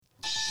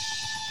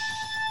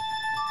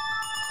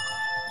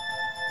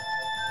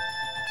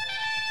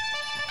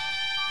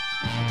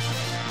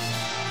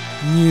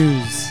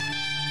news,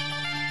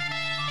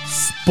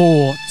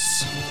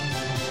 sports,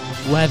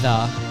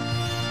 weather,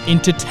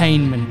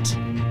 entertainment,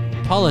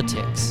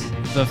 politics,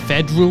 the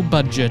federal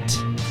budget,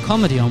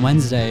 comedy on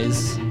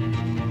Wednesdays,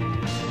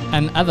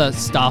 and other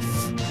stuff.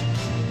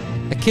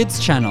 a kids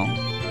channel.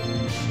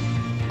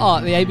 Oh,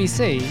 the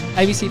ABC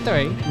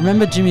 3.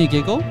 Remember Jimmy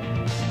Giggle?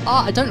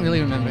 Oh, I don't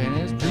really remember him.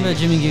 It was Remember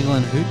Jimmy Giggle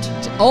and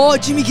Hoot? Oh,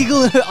 Jimmy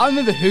Giggle. I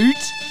remember Hoot.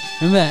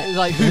 Remember? It was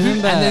like Hoot, and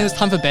remember, then it was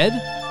time for bed.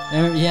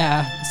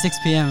 yeah, 6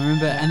 p.m.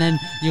 Remember? And then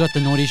you got the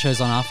naughty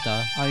shows on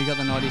after. Oh, you got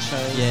the naughty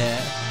shows. Yeah.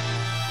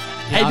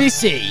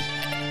 ABC.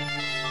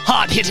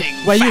 Hard hitting.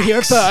 Where you hear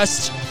it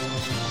first.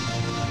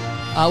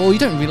 Well, you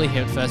don't really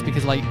hear it first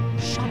because, like,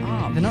 Shut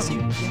up. they're not.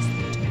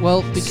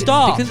 Well,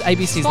 because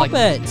ABC is Stop like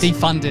it.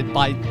 defunded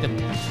by the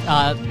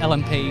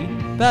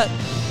LNP But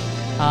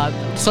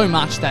so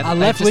much that a they've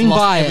left just wing lost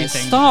bias.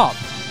 everything. Stop.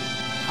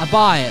 A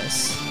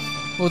bias.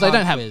 Well, they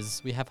don't have.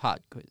 Quiz. We have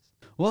hard quiz.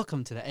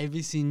 Welcome to the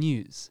ABC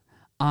News.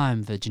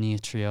 I'm Virginia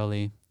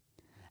Trioli,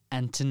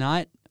 and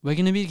tonight we're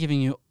going to be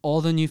giving you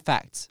all the new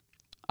facts,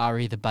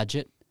 re the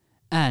budget,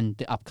 and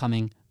the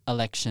upcoming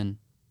election.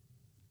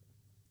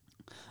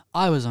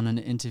 I was on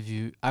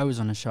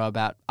a show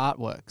about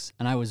artworks,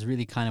 and I was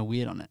really kind of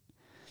weird on it.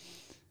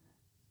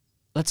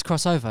 Let's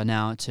cross over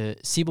now to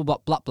Siebel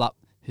Blup Blup Blup,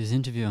 who's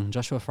interviewing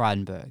Joshua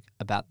Frydenberg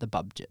about the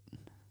budget.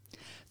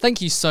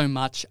 Thank you so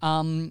much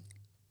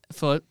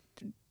for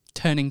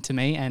turning to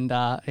me and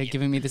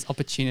giving me this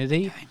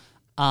opportunity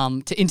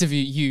to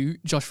interview you,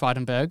 Josh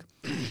Frydenberg,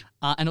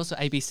 and also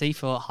ABC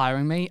for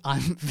hiring me.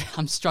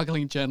 I'm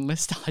struggling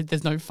journalist.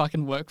 There's no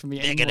fucking work for me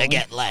anymore. You're gonna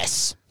get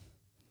less.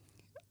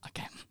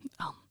 Okay,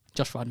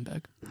 Josh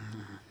Frydenberg.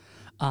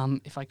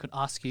 If I could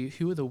ask you,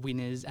 who are the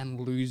winners and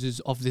losers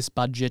of this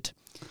budget?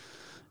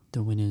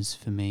 The winners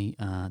for me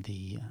are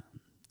the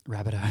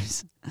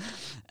Rabbitohs,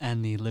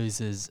 and the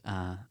losers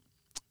are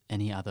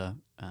any other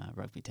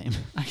rugby team.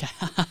 Okay,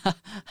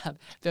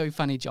 very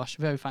funny, Josh.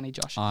 Very funny,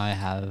 Josh. I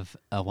have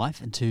a wife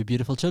and 2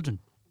 beautiful children,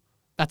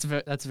 That's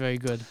very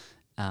good.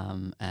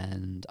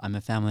 and I'm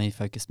a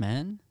family-focused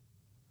man.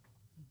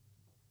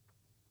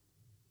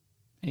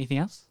 Anything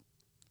else?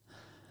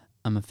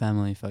 I'm a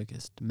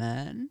family-focused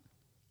man,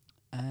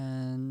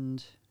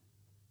 and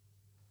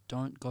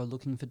don't go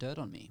looking for dirt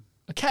on me.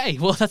 Okay,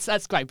 well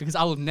that's great because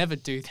I will never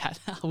do that.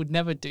 I would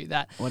never do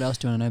that. What else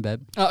do you want to know,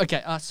 babe? Oh,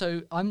 okay,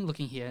 so I'm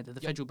looking here at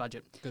the federal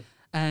budget. Good.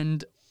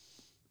 And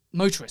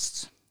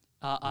motorists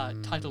are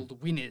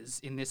titled winners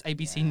in this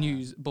ABC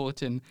News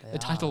bulletin. They The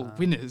title are.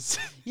 winners.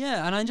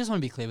 Yeah, and I just want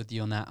to be clear with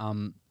you on that.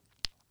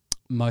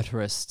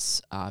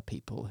 Motorists are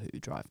people who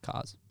drive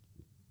cars.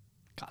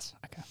 Cars,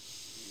 okay.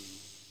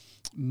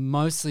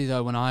 Mostly,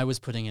 though, when I was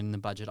putting it in the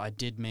budget, I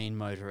did mean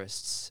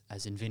motorists,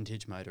 as in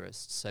vintage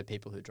motorists, so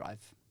people who drive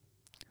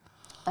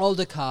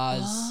older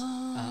cars,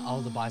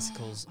 older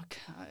bicycles.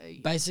 Okay.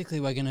 Basically,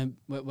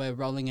 we're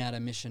rolling out a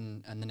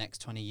mission in the next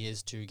 20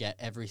 years to get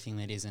everything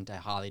that isn't a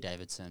Harley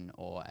Davidson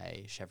or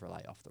a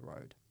Chevrolet off the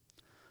road.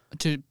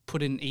 To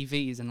put in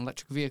EVs and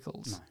electric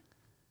vehicles?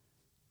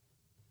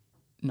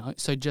 No,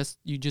 so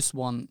you just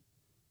want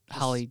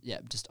Harley... Yeah,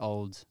 just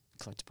old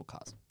collectible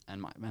cars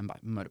and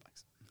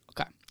motorbikes.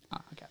 Okay.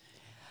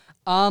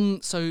 Okay.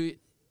 So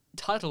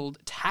titled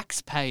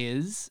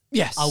Taxpayers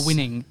Yes. are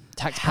winning.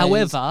 Taxpayers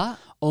However,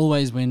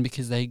 always win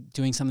because they're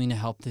doing something to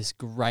help this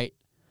great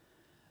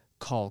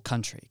coal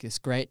country, this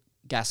great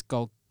gas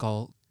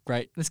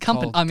great This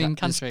company- coal I mean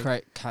this country.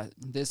 great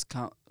this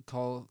coal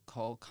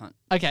country.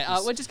 okay,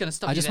 we're just going to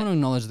stop I you just there. want to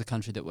acknowledge the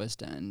country that we're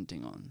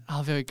standing on.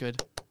 Oh, very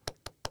good.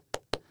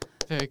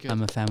 Very good.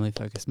 I'm a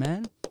family-focused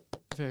man,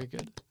 Very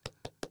good.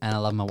 and I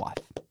love my wife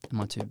and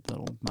my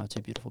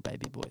two beautiful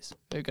baby boys.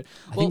 Very good.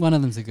 I think one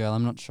of them's a girl.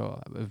 I'm not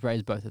sure. We've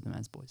raised both of them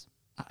as boys.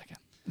 Okay.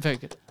 Very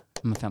good.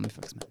 I'm a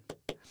family-focused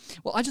man.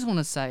 Well, I just want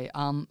to say,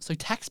 so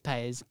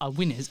taxpayers are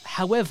winners.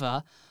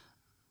 However,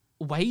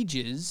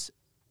 wages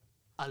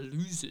are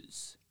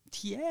losers.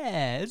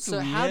 Yeah. It's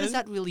So how does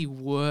that really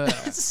work?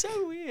 It's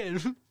so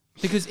weird.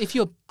 Because if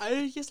you're...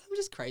 I guess I'm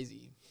just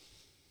crazy.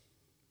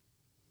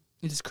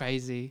 It is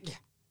crazy. Yeah.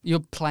 You're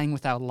playing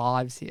with our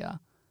lives here.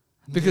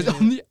 Because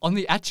on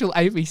the actual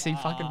ABC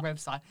fucking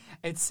website,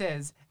 it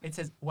says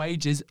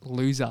wages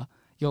loser.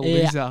 You're a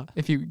Yeah. loser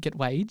if you get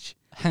wage.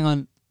 Hang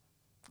on.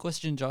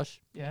 Question, Josh.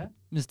 Yeah.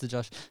 Mr.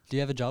 Josh, do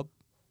you have a job?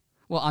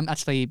 Well, I'm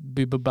actually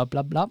blah blah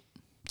blah blah.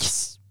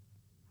 Yes.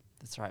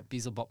 That's right.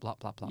 Beezle bop blah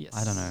blah blah. Yes.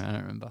 I don't know. I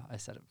don't remember. I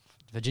said it.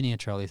 Virginia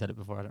Trolley said it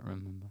before. I don't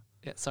remember.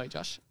 Yeah. Sorry,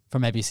 Josh.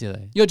 From ABC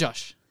though. You're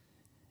Josh.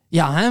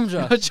 Yeah, I am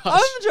Josh. You're Josh.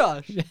 I'm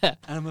Josh. Yeah.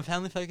 And I'm a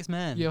family-focused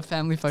man. You're a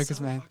family focused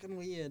so man. fucking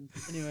weird.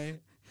 Anyway,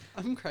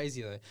 I'm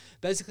crazy though.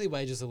 Basically,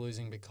 wages are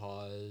losing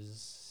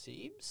because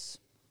Siebes.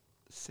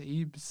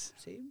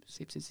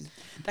 Siebes.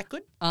 That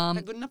good? Um,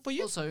 That good enough for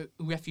you? Also,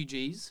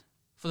 refugees.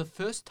 For the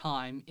first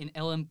time in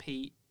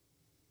LNP,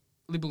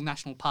 Liberal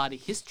National Party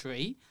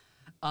history,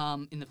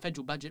 in the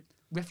federal budget,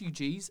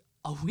 refugees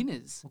are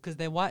winners. Because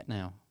they're white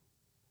now.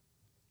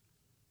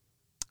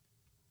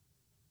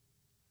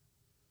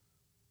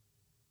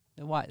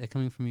 They're white. They're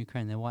coming from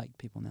Ukraine. They're white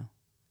people now.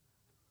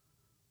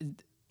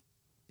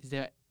 Is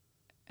there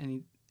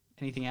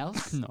anything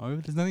else? No,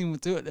 there's nothing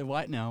to it. They're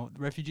white now. The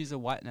refugees are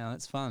white now.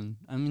 That's fun.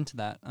 I'm into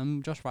that.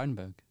 I'm Josh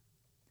Frydenberg.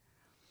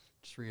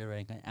 Just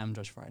reiterating, I am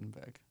Josh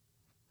Frydenberg.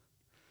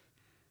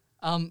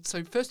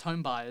 So first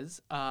home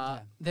buyers,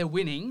 they're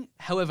winning.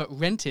 However,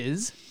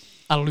 renters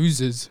are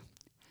losers.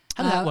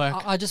 How does that work?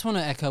 I just want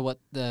to echo what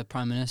the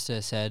Prime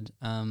Minister said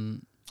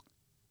on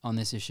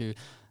this issue.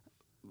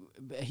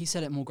 He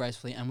said it more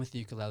gracefully and with the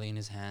ukulele in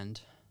his hand.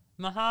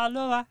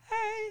 Mahalo,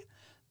 hey,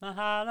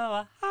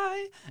 mahalo,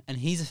 hi. And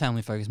he's a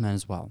family-focused man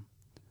as well.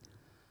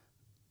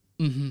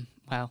 Mm-hmm.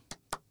 Wow.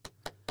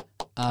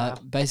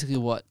 Basically,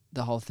 what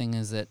the whole thing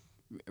is that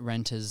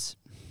renters...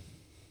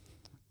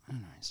 I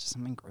don't know, it's just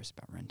something gross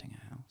about renting a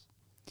house.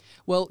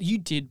 Well, you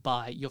did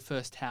buy your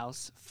first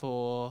house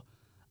for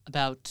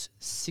about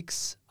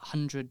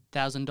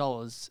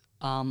 $600,000.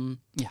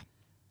 Yeah.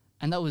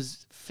 And that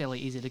was fairly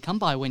easy to come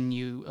by when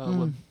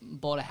you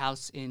bought a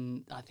house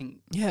in, I think...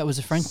 Yeah, it was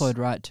a Frank Lloyd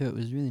Wright too. It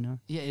was really nice.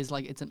 Yeah, it's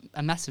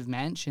a massive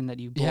mansion that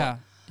you bought.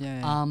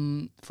 Yeah.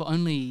 For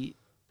only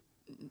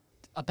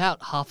about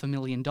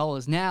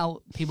 $500,000. Now,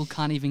 people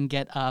can't even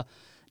get a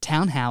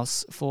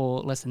townhouse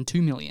for less than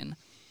 $2 million.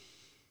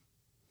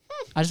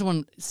 I just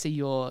want to see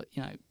your,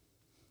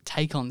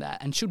 take on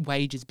that. And should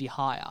wages be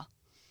higher?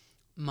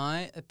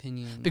 My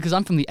opinion... Because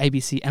I'm from the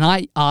ABC and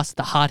I ask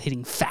the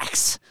hard-hitting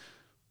facts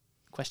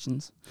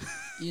questions.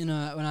 When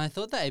I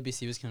thought that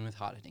ABC was coming with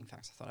hard-hitting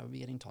facts, I thought I would be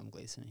getting Tom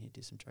Gleeson and he'd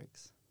do some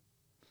jokes.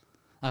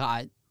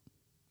 A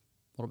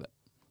little bit.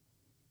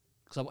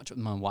 Because I watch it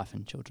with my wife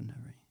and children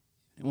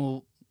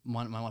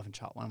my wife and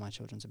child. One of my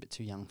children's a bit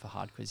too young for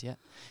hard quiz yet.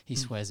 He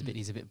swears a bit.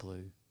 He's a bit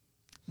blue.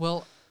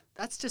 Well,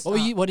 that's just...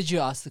 What did you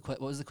ask?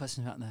 What was the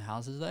question about the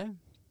houses though?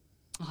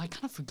 I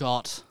kind of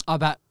forgot.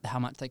 About how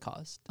much they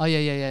cost. Oh,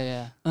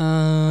 yeah.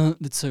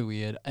 That's so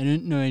weird. I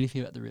don't know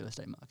anything about the real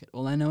estate market.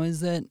 All I know is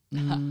that,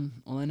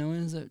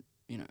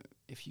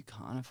 if you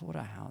can't afford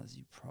a house,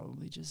 you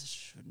probably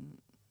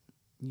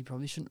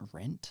shouldn't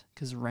rent,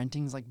 because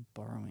renting's like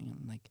borrowing.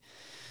 And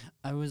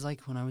I was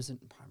like, when I was in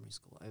primary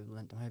school, I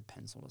lent my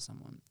pencil to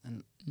someone,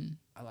 and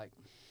I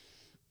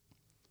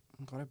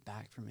got it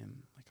back from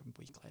him like a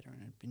week later,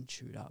 and it had been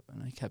chewed up,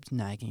 and I kept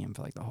nagging him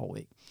for like the whole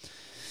week.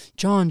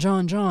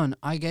 John,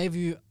 I gave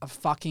you a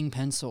fucking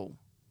pencil.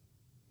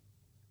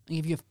 I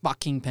gave you a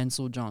fucking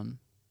pencil, John.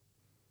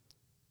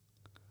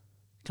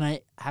 Can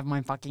I have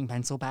my fucking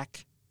pencil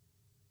back,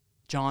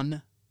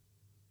 John?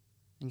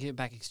 And give it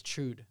back. It's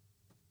chewed.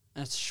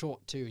 And it's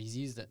short too. He's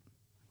used it.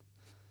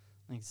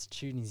 It's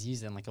chewed and he's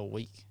used it in like a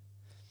week.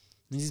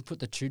 And he's put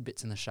the chewed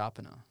bits in the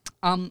sharpener.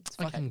 It's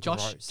okay, fucking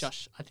Josh,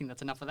 gross. I think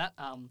that's enough of that.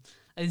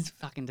 It is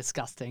fucking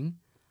disgusting.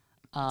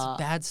 It's a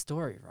bad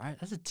story, right?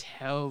 That's a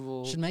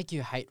terrible... Should make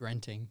you hate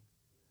renting.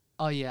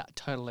 Oh, yeah,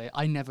 totally.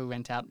 I never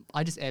rent out.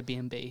 I just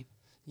Airbnb.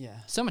 Yeah.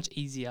 So much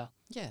easier.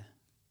 Yeah.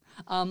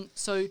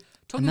 So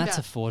And that's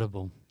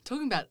affordable.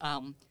 Talking about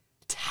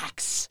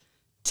tax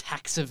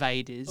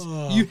evaders,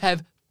 you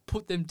have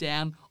put them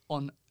down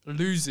on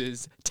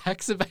losers.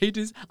 Tax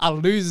evaders are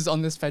losers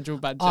on this federal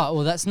budget. Oh,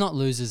 well, that's not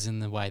losers in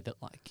the way that,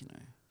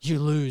 you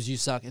lose, you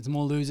suck. It's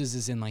more losers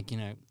as in,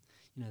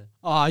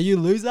 oh, you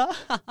loser?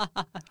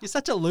 You're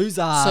such a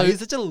loser. You're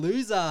such a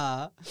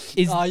loser.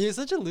 You're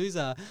such a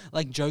loser.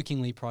 Like,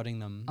 jokingly prodding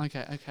them.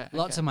 Okay.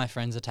 Lots of my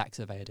friends are tax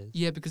evaders.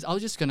 Yeah, because I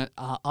was just going to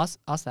ask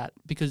that,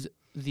 because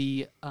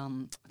the, I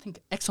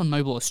think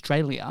ExxonMobil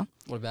Australia...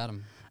 What about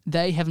them?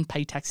 They haven't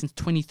paid tax since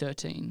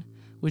 2013,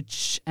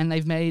 and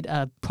they've made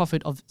a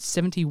profit of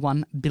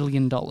 $71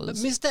 billion. But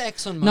Mr.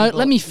 ExxonMobil... No,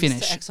 let me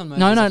finish.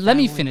 Let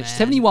me finish.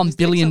 $71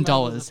 billion. He's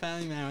a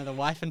family man with a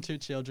wife and 2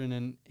 children,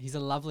 and he's a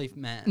lovely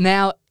man.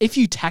 Now, if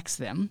you tax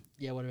them,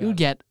 what about you'll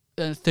get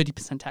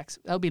 30% tax.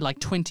 That'll be like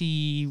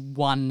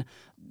 $21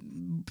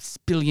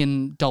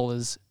 billion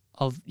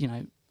of,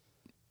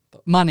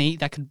 money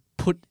that could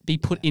be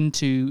put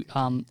into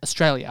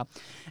Australia.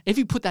 If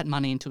you put that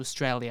money into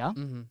Australia...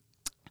 Mm-hmm.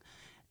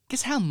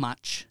 Guess how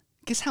much,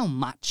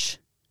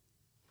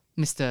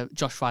 Mr.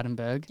 Josh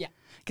Frydenberg? Yeah.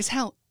 Guess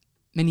how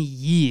many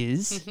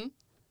years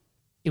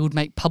it would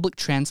make public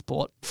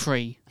transport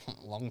free? A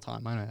long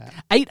time, I know that.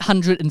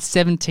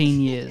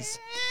 817 years.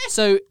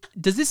 So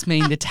does this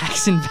mean the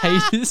tax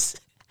invaders...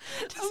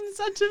 I'm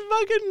such a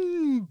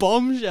fucking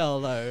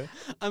bombshell, though.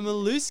 I'm a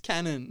loose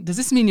cannon. Does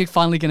this mean you're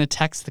finally going to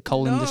tax the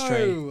coal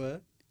industry?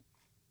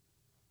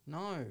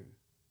 No.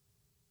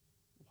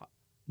 What?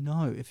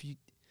 No,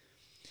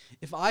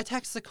 If I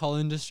tax the coal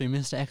industry,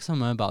 Mr.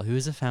 ExxonMobil, who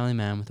is a family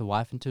man with a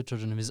wife and 2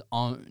 children of his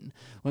own,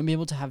 won't be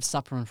able to have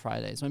supper on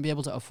Fridays, won't be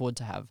able to afford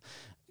to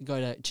go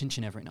to Chin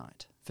Chin every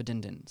night for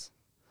din-dins.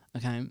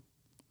 Okay?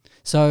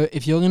 So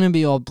if you're going to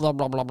be all blah,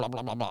 blah, blah, blah,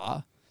 blah, blah,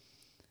 blah,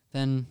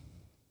 then,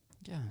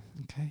 yeah,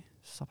 okay,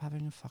 stop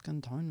having a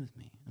fucking tone with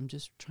me. I'm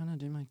just trying to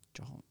do my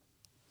job.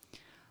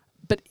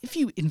 But if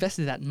you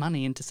invested that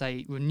money into,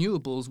 say,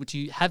 renewables, which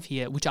you have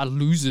here, which are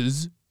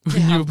losers,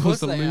 Yeah, of renewables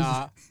course are they losers.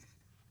 are.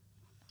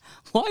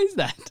 Why is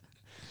that?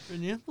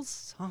 Renewables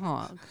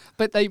suck.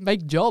 But they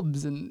make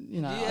jobs and, Do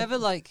you ever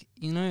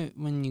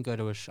when you go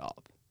to a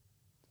shop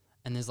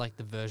And there's like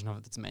the version of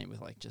it that's made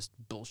with like just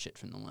bullshit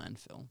from the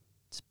landfill.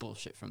 It's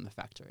bullshit from the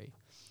factory.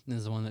 And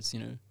there's the one that's,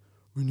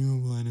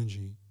 renewable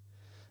energy.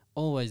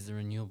 Always the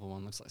renewable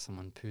one looks like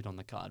someone pooed on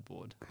the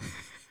cardboard.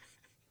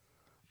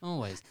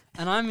 Always.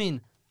 And I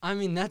mean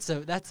that's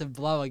a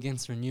blow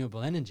against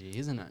renewable energy,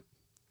 isn't it?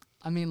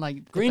 I mean,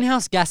 like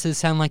Greenhouse gases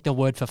sound like the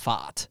word for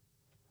fart.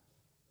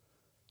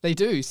 they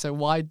do. So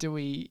why do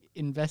we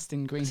invest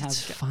in 'Cause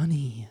greenhouse? it's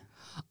funny.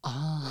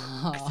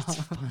 Ah, It's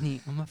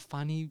funny. I'm a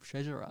funny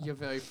treasurer. you're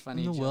very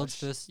funny. I'm the world's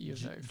Josh. first You're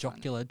very funny.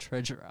 jocular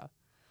treasurer.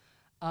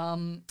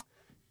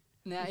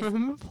 Now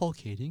Remember Paul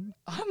Keating?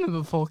 I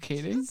remember Paul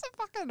Keating. It's a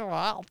fucking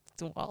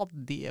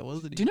wild deer,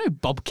 wasn't Do you know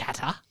Bob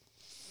Catter?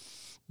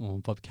 Oh,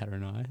 Bob Catter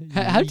and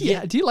I. How do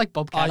you like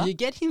Bob Catter? Oh, you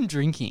get him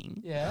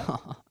drinking. Yeah.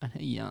 And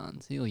he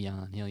yarns. He'll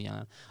yarn.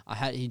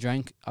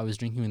 I was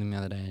drinking with him the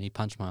other day and he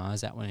punched my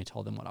eyes out when he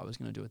told them what I was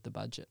going to do with the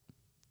budget.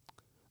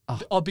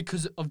 Oh,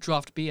 because of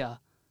draft beer.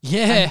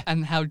 Yeah.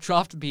 And how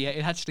draft beer,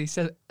 it actually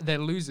says they're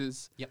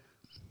losers. Yep.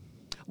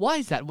 Why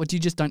is that? What, do you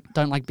just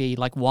don't like beer,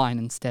 like wine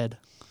instead?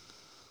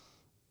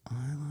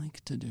 I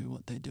like to do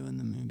what they do in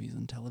the movies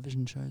and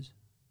television shows.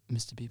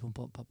 Mr. People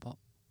Pop Pop Pop.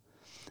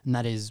 And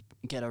that is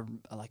get a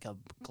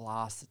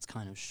glass that's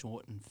kind of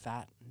short and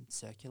fat and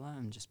circular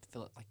and just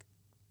fill it like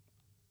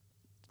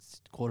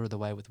a quarter of the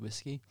way with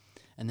whiskey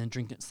and then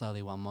drink it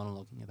slowly while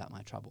monologuing about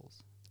my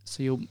troubles.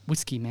 So you're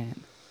whiskey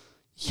man.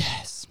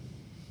 Yes.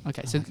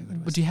 Okay, I so like a good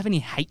do whiskey. you have any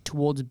hate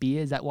towards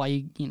beer? Is that why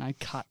you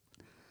cut?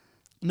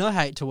 No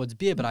hate towards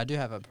beer, but I do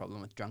have a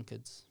problem with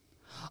drunkards.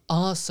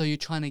 Oh, so you're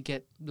trying to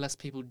get less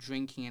people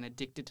drinking and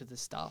addicted to the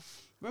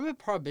stuff. Remember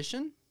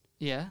Prohibition?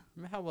 Yeah.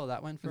 Remember how well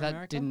that went for that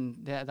America?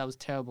 that was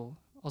terrible.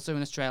 Also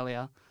in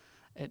Australia,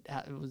 it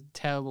was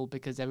terrible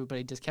because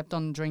everybody just kept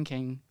on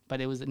drinking,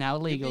 but it was now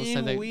illegal. You're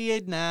So being they.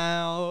 weird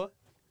now.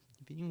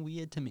 You're being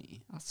weird to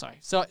me. Oh, sorry.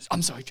 So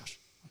I'm sorry, Josh.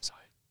 I'm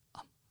sorry.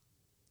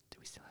 Do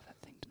we still have that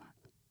thing tonight?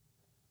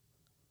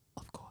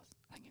 Of course.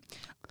 Thank you.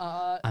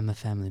 I'm a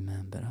family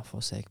man, but I'll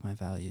forsake my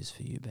values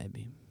for you,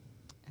 baby.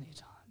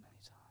 Anytime.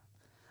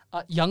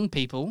 Young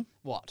people,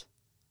 What?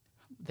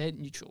 they're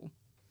neutral.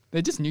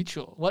 They're just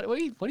neutral. What do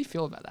you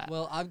feel about that?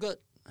 Well, I've got...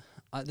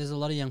 there's a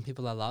lot of young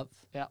people I love.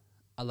 Yeah.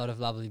 A lot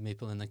of lovely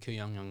people in the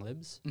Kooyong Young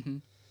Libs. Mm-hmm.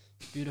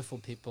 Beautiful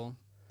people.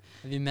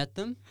 Have you met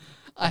them?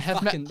 I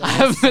have met. Fucking- I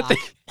have met suck.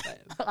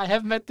 the. I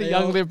have met the They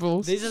young all-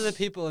 liberals. These are the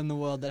people in the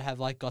world that have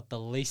like got the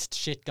least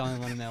shit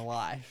going on in their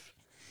life.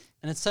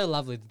 And it's so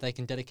lovely that they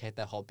can dedicate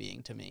their whole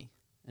being to me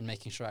and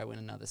making sure I win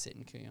another seat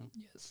in Kooyong.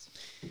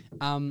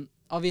 Yes.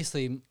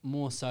 Obviously,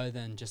 more so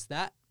than just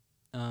that.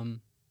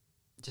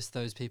 Just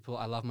those people.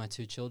 I love my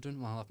two children.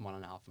 Well, I love one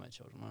and a half of my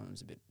children. One of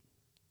them's a bit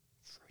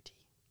fruity.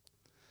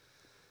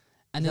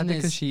 And Is then that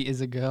because there's... she is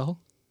a girl,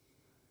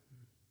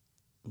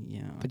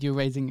 Yeah. but you're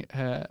raising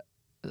her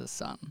as a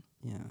son?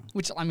 Yeah.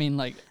 Which I mean,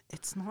 like,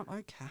 It's not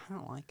okay. I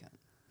don't like it.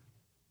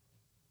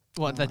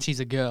 what? That she's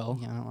a girl?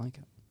 Yeah, I don't like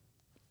it.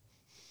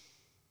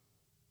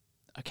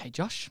 Okay,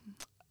 Josh.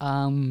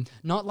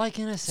 Not like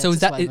in a sexist So is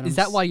that way, but is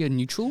I'm that why you're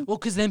neutral? Well,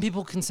 because then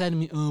people can say to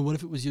me, "Oh, what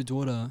if it was your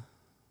daughter?"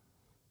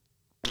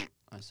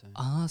 I say,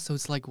 So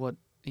it's like what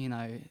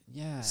 "Yeah,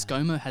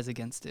 ScoMo has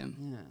against him.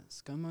 yeah."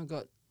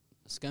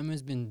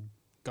 ScoMo's been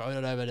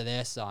goaded over to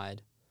their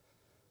side.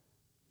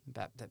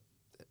 But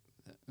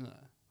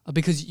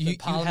Because you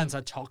Parliament's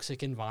have. a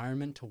toxic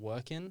environment to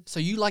work in. So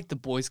you like the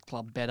boys'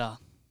 club better?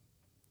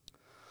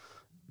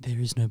 There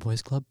is no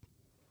boys' club.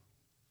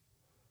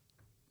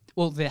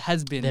 Well, there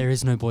has been. There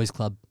is no boys'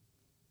 club.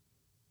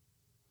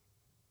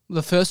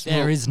 The first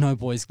There rule. is no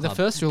boys' club. The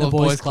first rule the of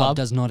boys' boys' club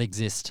does not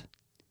exist.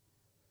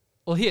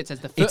 Well, here it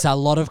says the It's a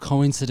lot of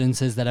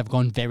coincidences that have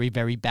gone very,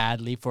 very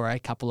badly for a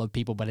couple of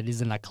people, but it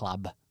isn't a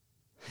club.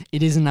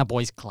 It isn't a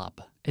boys'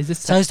 club. Is this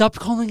So stop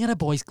calling it a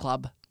boys'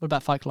 club. What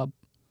about Fight Club?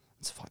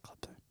 It's a fight club,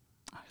 too.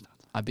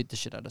 I beat the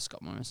shit out of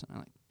Scott Morrison. I'm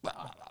like, blah,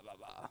 blah, blah,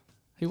 blah.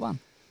 Who won?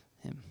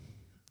 Him.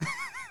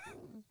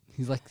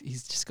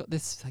 He's just got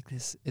this,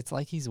 it's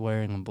like he's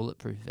wearing a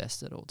bulletproof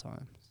vest at all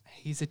times.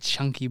 He's a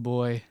chunky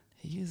boy.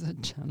 He is a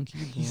chunky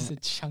boy. He's a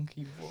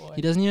chunky boy.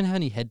 He doesn't even have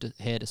any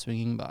hair to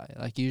swinging by.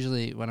 Like,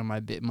 usually one of my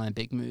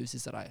big moves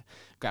is that I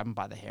grab him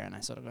by the hair and I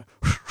sort of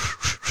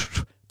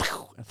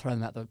go and throw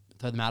them out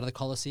of the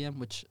Colosseum,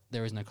 which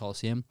there is no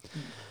Colosseum.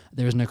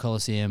 There is no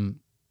Colosseum.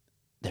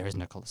 There is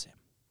no Colosseum.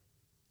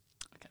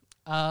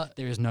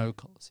 There is no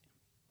Colosseum.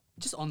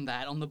 Just on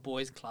the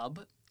boys'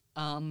 club,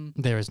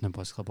 There is no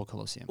boys' club or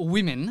Colosseum.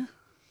 women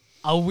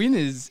are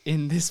winners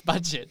in this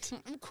budget.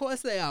 Of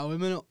course they are.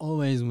 Women are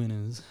always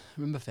winners.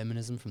 Remember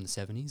feminism from the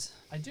 70s?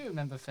 I do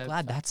remember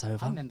Glad that's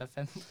over. I remember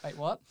Wait,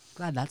 what?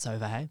 Glad that's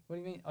over, hey? What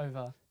do you mean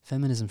over?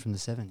 Feminism from the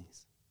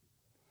 70s.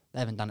 They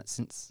haven't done it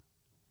since.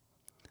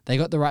 They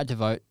got the right to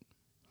vote.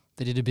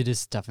 They did a bit of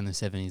stuff in the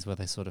 70s where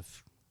they sort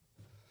of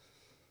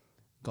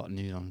got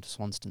nude on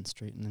Swanston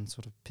Street and then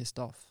sort of pissed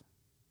off.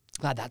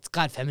 Glad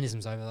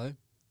feminism's over though.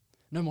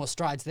 No more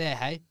strides there,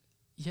 hey?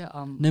 Yeah.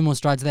 No more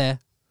strides there.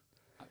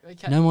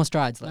 Okay. No more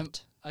strides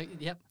left.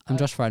 Yep. I'm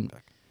Josh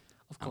Frydenberg.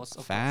 Of course. Of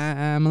course.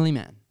 Family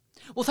man.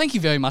 Well, thank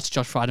you very much,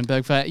 Josh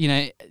Frydenberg, for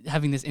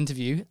having this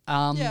interview.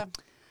 Yeah.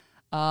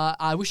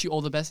 I wish you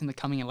all the best in the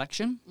coming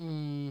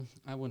election.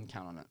 I wouldn't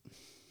count on it.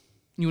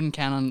 You wouldn't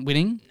count on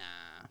winning.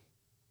 Nah.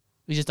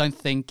 You just don't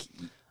think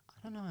I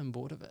don't know. I'm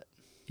bored of it.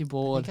 you're I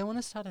bored. think I want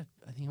to start a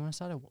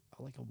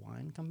like a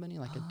wine company,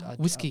 like a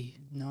Whiskey.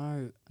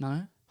 No,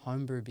 No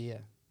homebrew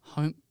beer.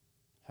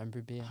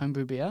 Homebrew beer.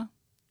 Homebrew beer.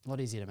 A lot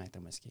easier to make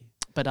than whiskey.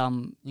 But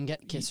You can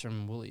get Kiss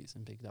from Woolies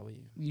and Big W.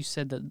 you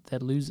said that they're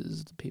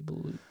losers. The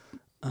people who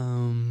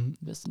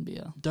invest in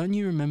beer. Don't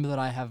you remember that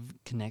I have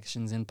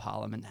connections in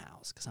Parliament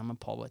House because I'm a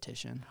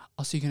politician?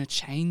 Oh, so you're gonna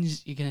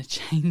change? You're gonna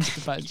change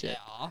the budget?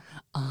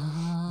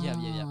 Ah.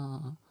 Yeah.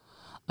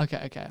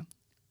 Okay.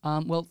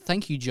 Well,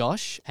 thank you,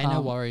 Josh. Hey,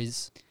 no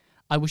worries.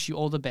 I wish you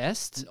all the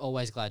best.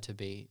 Always glad to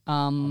be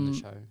on the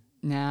show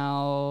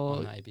Now,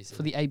 on ABC.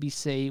 for the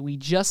ABC, we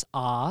just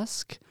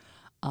ask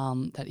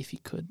that if you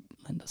could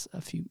lend us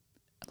a few,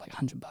 like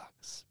 $100,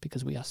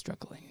 because we are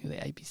struggling with the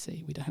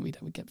ABC. We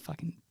don't get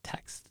fucking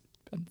taxed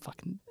and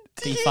fucking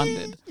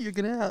defunded. You're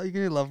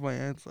gonna love my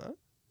answer.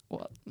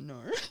 What? No.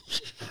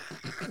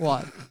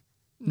 What?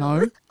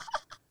 No.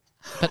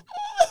 But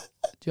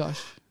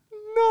Josh.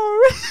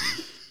 No.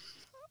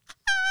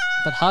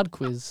 But hard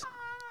quiz.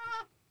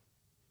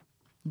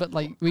 But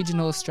like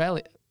regional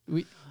Australia.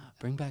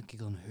 Bring back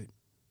Giggle and Hoot.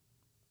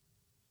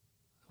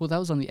 Well, that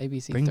was on the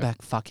ABC. Bring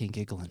back fucking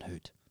Giggle and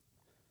Hoot.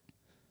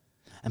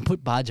 And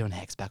put Barjo and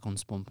Hex back on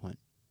Spawn Point.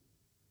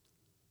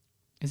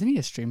 Isn't he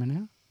a streamer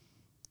now?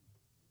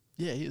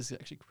 Yeah, he is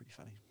actually pretty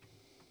funny.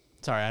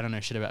 Sorry, I don't know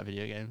shit about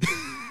video games.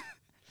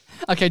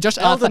 Okay, Josh.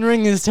 Elden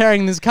Ring is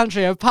tearing this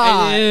country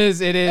apart.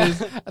 It is.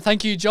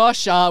 Thank you,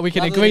 Josh. We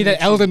can agree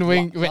that Elden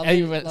Ring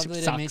Lovely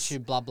to sucks. meet you.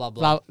 Blah blah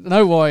blah.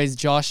 No worries,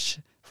 Josh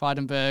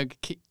Frydenberg.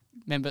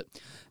 Member.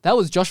 That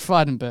was Josh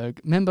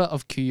Frydenberg, member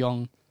of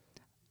Kuyong.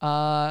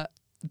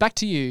 Back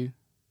to you.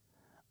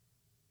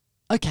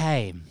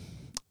 Okay,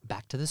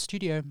 back to the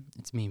studio.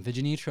 It's me,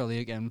 Virginia Trolley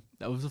again.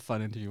 That was a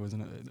fun interview,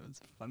 wasn't it? That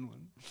was a fun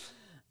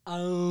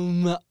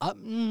one. Up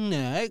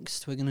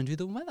next, we're gonna do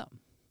the weather,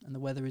 and the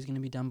weather is gonna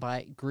be done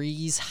by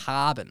Grease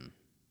Harbin.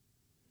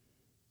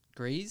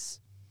 Grease.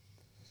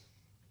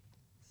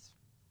 It's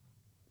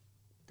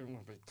gonna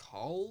be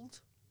cold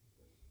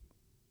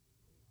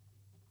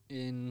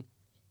in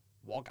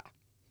Wagga.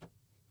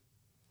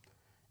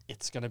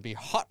 It's gonna be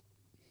hot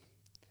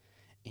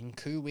in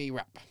Kuwi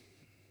Rap.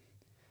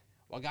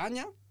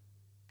 Waganya,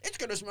 it's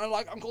gonna smell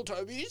like Uncle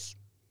Toby's.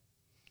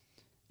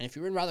 And if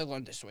you're in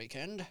Rutherglen this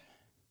weekend,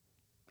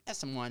 have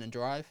some wine and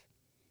drive.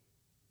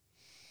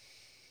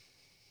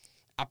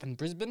 Up in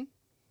Brisbane,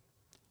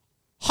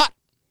 hot,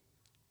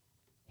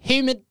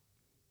 humid,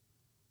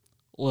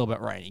 a little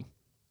bit rainy.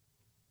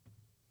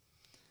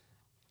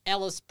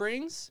 Alice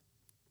Springs,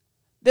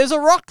 there's a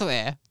rock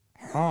there.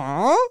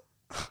 Huh?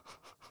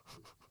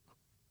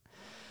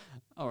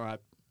 All right.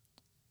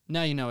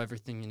 Now you know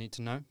everything you need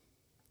to know.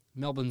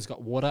 Melbourne's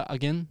got water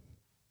again.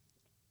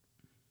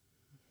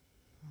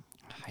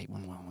 I hate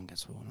when one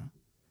gets water.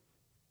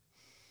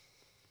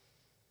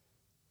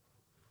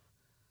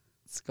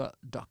 It's got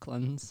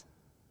docklands.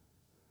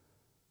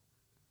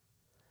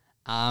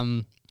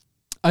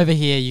 Over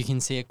here you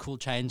can see a cool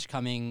change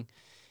coming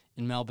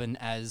in Melbourne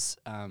as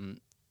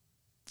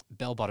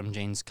bell-bottom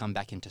jeans come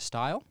back into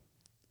style.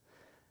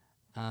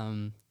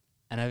 And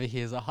over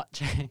here's a hot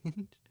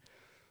change.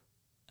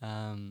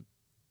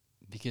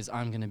 Because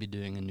I'm going to be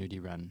doing a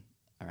nudie run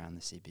around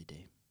the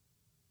CBD.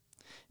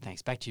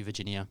 Thanks. Back to you,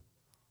 Virginia.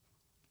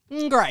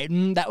 Great.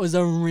 That was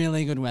a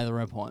really good weather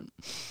report.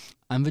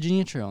 I'm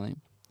Virginia Trolley.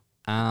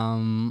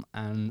 And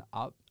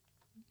up,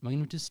 we're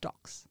going to do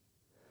stocks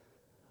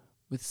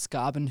with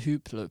Scarbon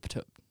Hoop Loop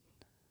Tup.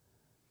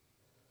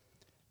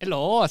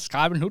 Hello,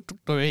 Scarbon Hoop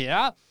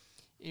here.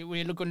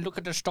 We're going to look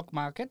at the stock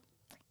market.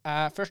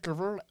 First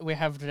of all, we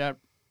have the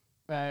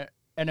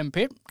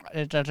NMP.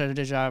 It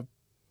is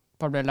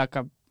probably like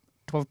a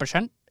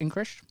 12%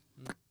 increase.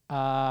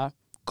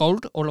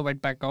 Gold, all the way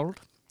back gold.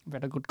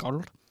 Very good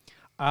gold.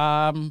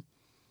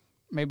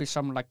 Maybe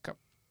some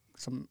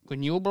some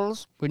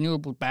renewables.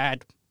 Renewable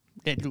bad.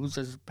 Dead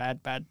losers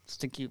bad.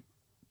 Stinky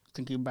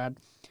bad.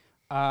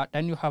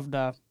 Then you have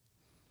the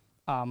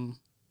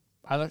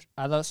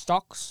other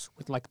stocks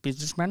with like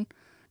businessmen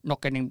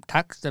not getting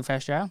taxed the fair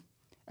share.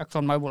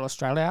 ExxonMobil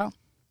Australia.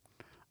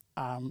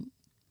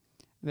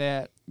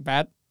 They're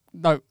bad.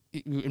 No,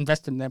 you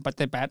invest in them, but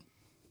they're bad.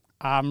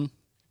 And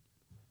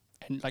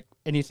like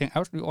anything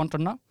else you want to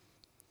know?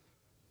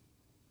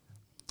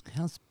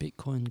 How's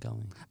Bitcoin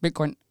going?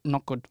 Bitcoin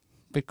not good.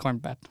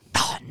 Bitcoin bad.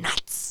 Oh,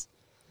 nuts!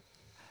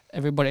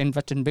 Everybody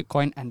invested in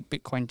Bitcoin and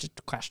Bitcoin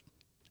just crashed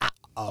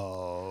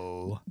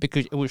Oh.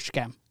 because it was a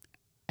scam.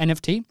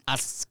 NFT. A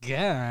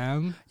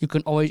scam? You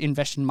can always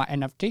invest in my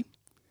NFT.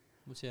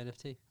 What's your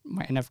NFT?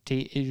 My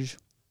NFT is.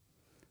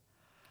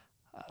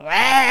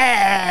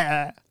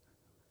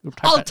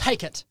 I'll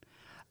take it!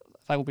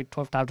 That will be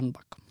 $12,000.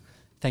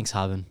 Thanks,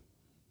 Harbin.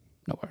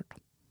 No word.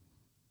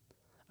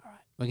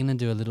 We're going to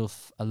do a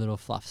little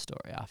fluff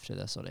story after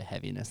the sort of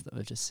heaviness that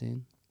we've just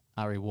seen.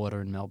 Ari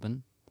Water in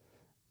Melbourne.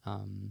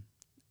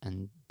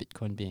 and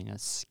Bitcoin being a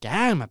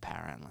scam,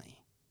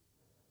 apparently.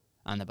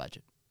 On the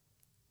budget.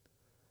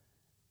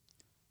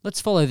 Let's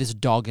follow this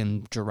dog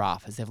and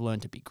giraffe as they've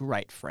learned to be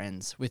great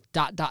friends with ...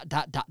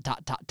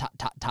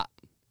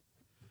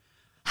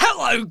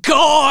 Hello,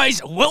 guys!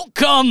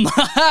 Welcome!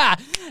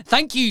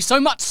 Thank you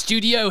so much,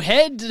 Studio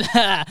Head.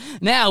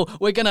 Now,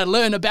 we're going to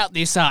learn about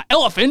this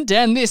elephant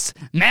and this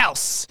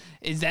mouse.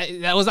 Was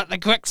that the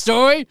correct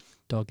story?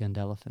 Dog and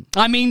elephant.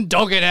 I mean,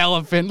 dog and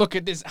elephant. Look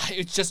at this.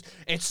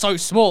 It's so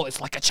small.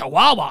 It's like a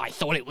chihuahua. I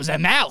thought it was a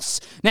mouse.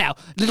 Now,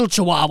 little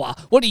chihuahua,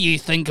 what do you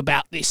think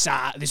about this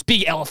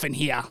big elephant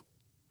here?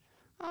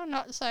 I'm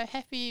not so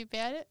happy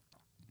about it.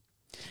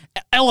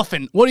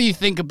 Elephant, what do you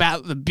think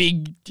about the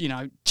big,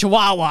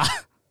 chihuahua?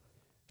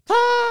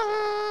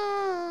 I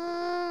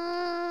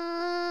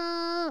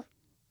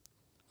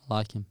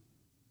like him.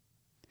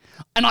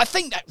 And I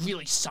think that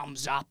really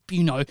sums up,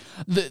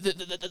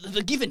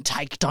 the give and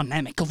take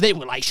dynamic of their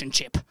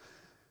relationship.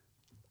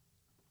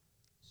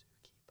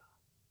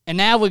 And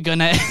now we're going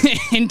to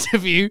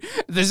interview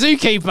the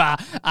zookeeper,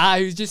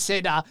 who's just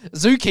said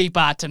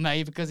zookeeper to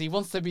me because he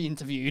wants to be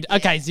interviewed. Yeah.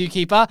 Okay,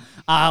 zookeeper,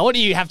 what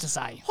do you have to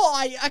say?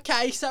 Hi,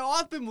 okay, so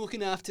I've been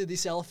looking after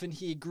this elephant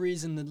here,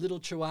 Grizz, and the little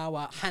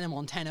chihuahua, Hannah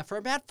Montana, for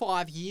about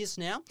 5 years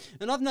now,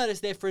 and I've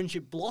noticed their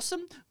friendship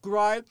blossom,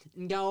 grow,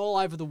 and go all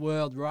over the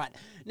world, right?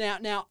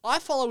 Now I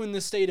follow in the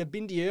steed of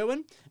Bindi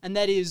Irwin, and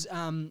that is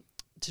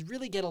to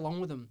really get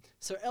along with them.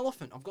 So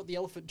elephant, I've got the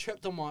elephant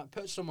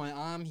perched on my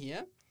arm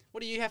here.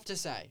 What do you have to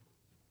say?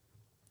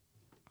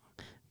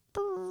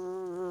 I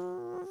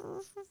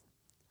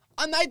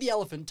made the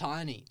elephant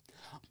tiny.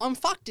 I'm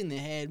fucked in the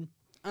head,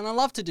 and I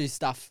love to do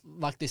stuff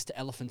like this to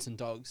elephants and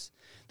dogs.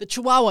 The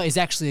Chihuahua is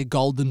actually a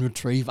golden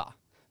retriever,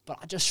 but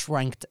I just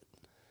shranked it.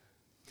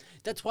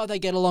 That's why they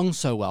get along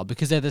so well,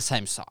 because they're the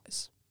same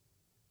size.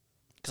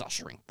 Because I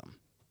shrink them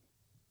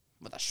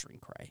with a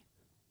shrink ray.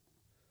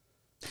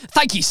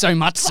 Thank you so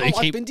much, Like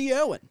Zookeeper. Bindi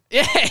Irwin.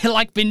 Yeah,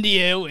 like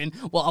Bindi Irwin.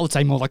 Well, I would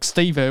say more like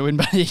Steve Irwin,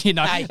 but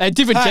a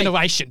different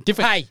generation.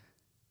 Hey!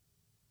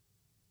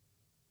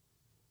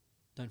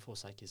 Don't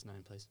forsake his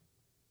name, please.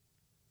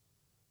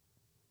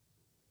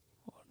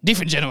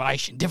 Different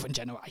generation.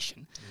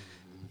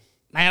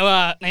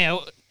 Now,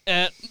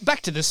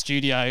 back to the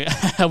studio.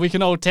 We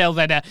can all tell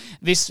that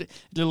this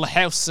little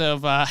house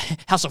of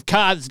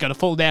cards is going to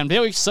fall down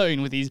very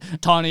soon with these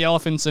tiny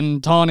elephants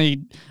and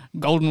tiny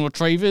golden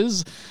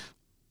retrievers.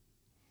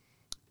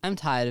 I'm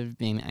tired of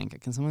being the anchor.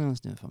 Can someone else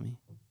do it for me?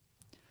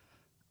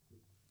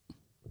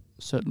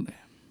 Certainly.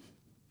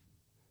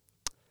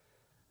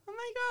 Oh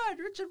my God,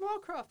 Richard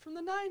Wallcroft from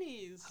the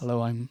 90s.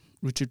 Hello, I'm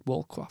Richard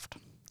Wallcroft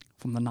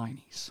from the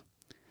 90s.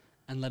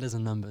 And letters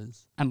and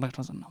numbers. And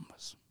letters and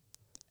numbers.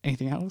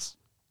 Anything else?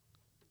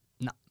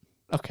 No.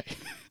 Okay.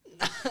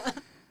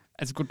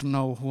 It's good to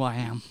know who I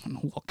am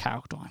and what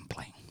character I'm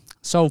playing.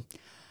 So,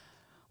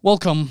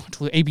 welcome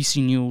to the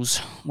ABC News,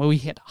 where we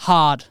hit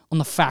hard on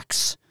the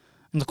facts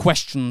and the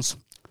questions.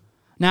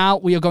 Now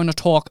we are going to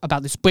talk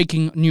about this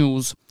breaking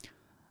news.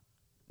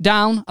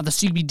 Down at the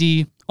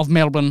CBD of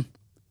Melbourne,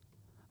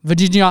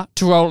 Virginia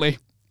Tiroli.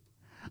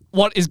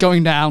 What is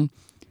going down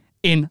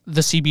in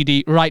the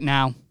CBD right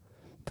now?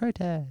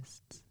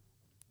 Protests.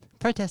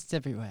 Protests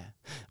everywhere.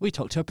 We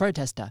talked to a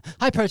protester.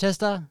 Hi,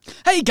 protester.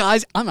 Hey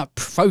guys, I'm a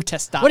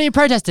protester. What are you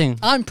protesting?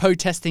 I'm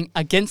protesting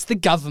against the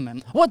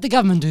government. What'd the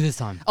government do this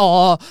time?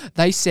 Oh,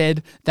 they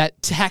said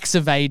that tax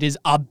evaders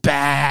are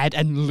bad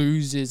and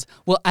losers.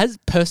 Well, as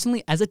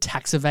a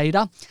tax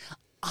evader,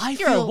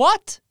 You're a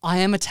what? I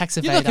am a tax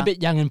evader. You look a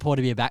bit young and poor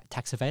to be a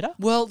tax evader.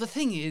 Well, the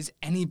thing is,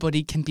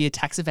 anybody can be a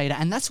tax evader,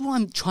 and that's what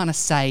I'm trying to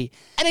say.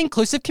 An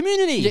inclusive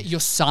community. Your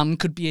son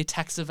could be a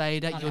tax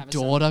evader. Your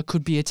daughter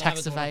could be a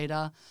tax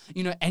evader.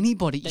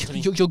 Anybody.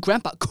 Your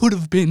grandpa could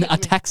have been a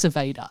tax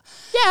evader.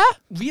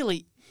 Yeah.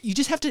 Really, you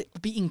just have to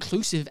be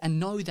inclusive and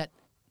know that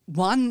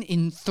 1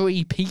 in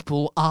 3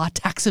 people are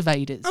tax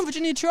evaders. I'm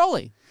Virginia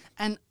Tiroli.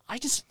 And I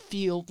just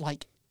feel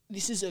like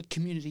this is a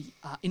community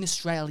in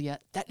Australia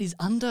that is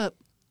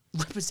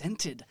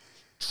underrepresented.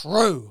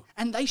 True.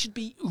 And they should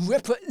be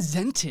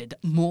represented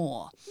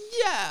more.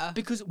 Yeah.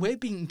 Because we're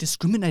being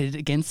discriminated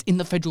against in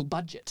the federal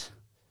budget.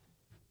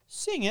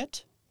 Sing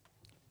it,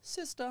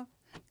 sister.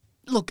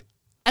 Look,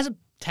 as a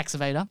tax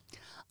evader,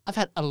 I've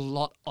had a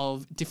lot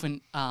of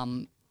different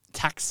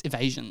tax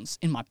evasions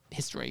in my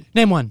history.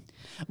 Name one.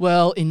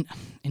 Well, in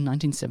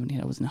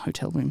 1970, I was in a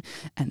hotel room,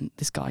 and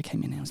this guy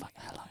came in and was like,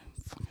 hello.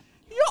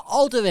 You're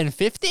older than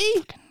 50?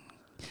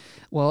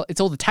 Well,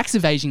 it's all the tax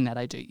evasion that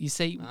I do. You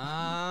see,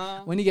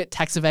 when you get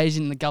tax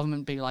evasion, the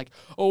government be like,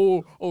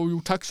 oh,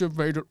 you tax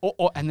evaded,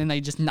 and then they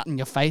just nut in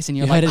your face, and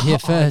you're You like, heard it here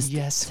first.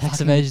 yes,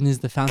 Tax evasion is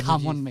the fountain.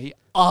 come of on youth. me,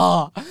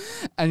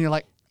 and you're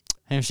like,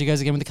 And if she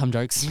goes again with the cum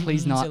jokes.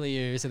 Please not. Silly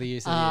you.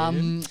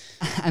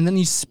 and then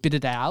you spit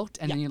it out,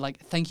 and then you're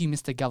like, thank you,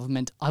 Mr.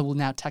 Government, I will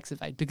now tax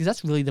evade, because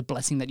that's really the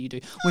blessing that you do.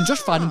 When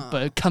Josh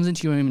Frydenberg comes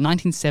into your room in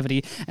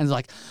 1970 and is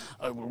like,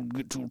 I will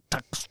get your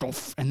tax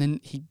stuff, and then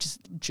he just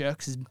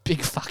jerks his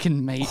big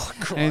fucking meat,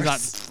 and he's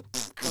like,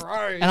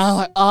 Gross. and I'm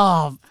like,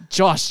 oh,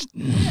 Josh,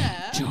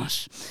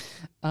 Josh.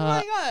 Oh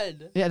my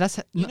god! Yeah, that's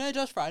You know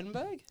Josh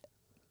Frydenberg?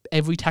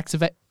 every tax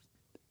evade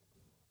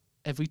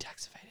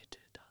dude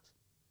does.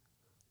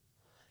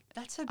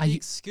 That's a Are you-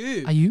 big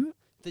scoop. Are you?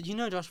 That you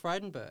know Josh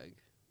Frydenberg?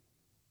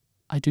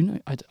 I do know.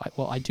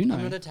 I do know.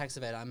 I'm not a tax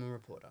evader. I'm a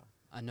reporter.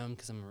 I know him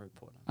because I'm a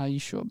reporter. Are you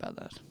sure about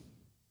that?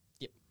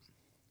 Yep.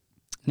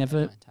 Never,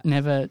 my tax.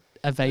 never Let me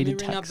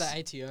evaded ring up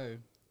tax. the ATO.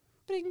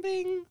 Bing,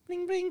 bing,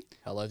 bing, bing.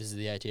 Hello, this is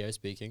the ATO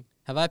speaking.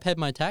 Have I paid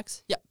my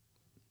tax? Yep.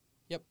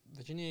 Yep,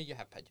 Virginia, you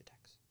have paid your tax.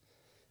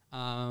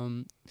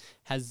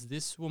 Has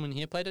this woman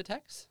here paid her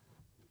tax?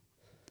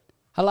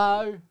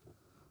 Hello.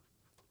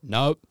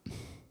 Nope.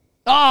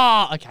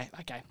 Oh, okay.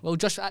 Well,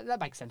 Josh, that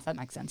makes sense.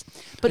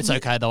 But It's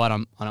okay though. I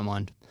don't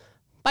mind.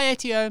 Bye,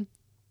 ATO.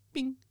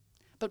 Bing.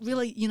 But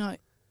really,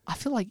 I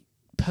feel like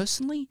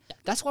personally,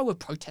 that's why we're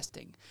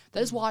protesting.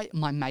 That is why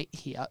my mate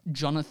here,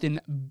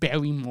 Jonathan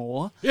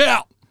Barrymore,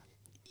 Yeah.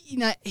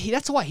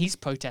 that's why he's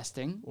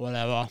protesting.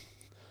 Whatever.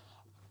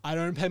 I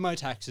don't pay my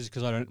taxes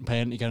because I don't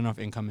get enough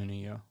income in a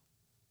year.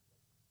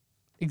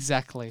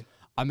 Exactly.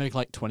 I make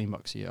like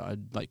 $20 a year. I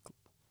live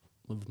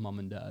with mum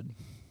and dad.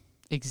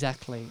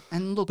 Exactly.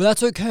 And look, But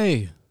that's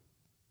okay.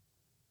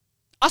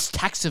 us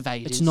tax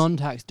evaders. It's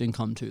non-taxed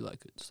income too. Like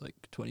it's like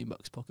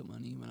 $20 pocket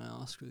money when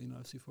I ask really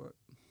nicely for it.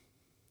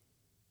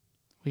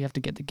 We have to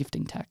get the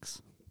gifting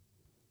tax.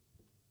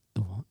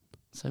 The what?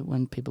 So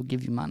when people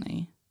give you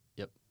money,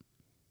 Yep.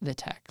 they're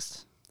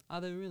taxed.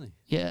 Are they really?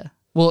 Yeah.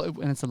 Well,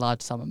 and it's a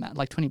large sum amount,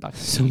 like $20.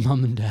 So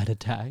mum and dad are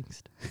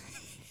taxed.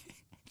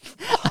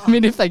 I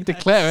mean, if they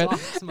declare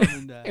it, Mum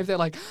and dad. if they're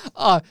like,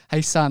 "Oh,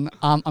 hey son,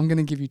 I'm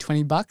gonna give you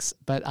 $20,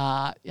 but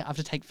I have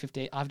to take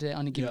 15. I have to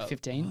only give you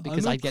 15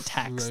 because I get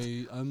taxed."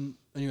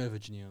 Anyway,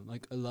 Virginia,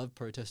 like I love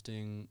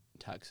protesting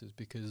taxes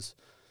because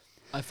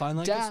I find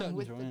like a Down certain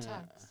with the joy in it.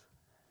 tax.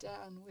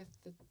 Down with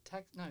the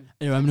tax. No.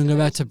 Anyway, I'm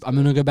Tax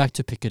gonna go back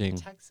to picketing.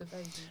 Tax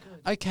evasion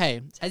good.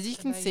 Okay, as you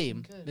can see,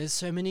 evasion good. there's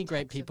so many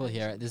great Tax people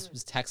here evasion at this good.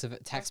 was tax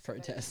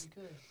protest. evasion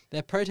good.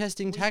 They're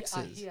protesting We are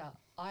taxes. here.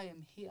 I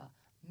am here.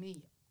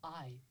 Me.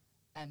 I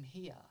am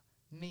here.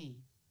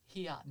 Me.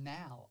 Here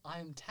now. I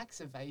am tax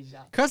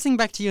evasion. Crossing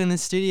back to you in the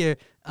studio,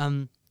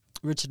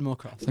 Richard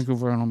Moorcroft. Thank you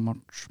very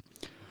much.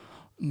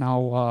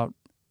 Now,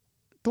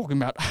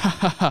 talking about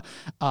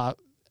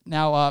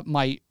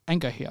my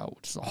anchor here,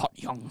 which is a hot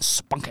young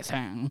spunky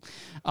thing.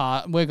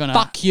 We're gonna.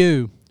 Fuck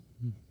you.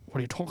 What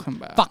are you talking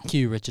about? Fuck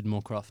you, Richard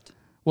Moorcroft.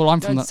 Well,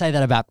 I'm from Don't the say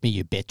that about me,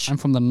 you bitch. I'm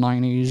from the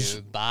 90s.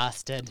 You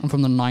bastard. I'm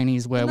from the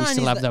 90s where we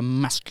still 90s have the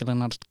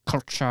masculine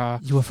culture.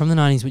 You were from the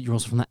 90s, but you're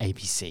also from the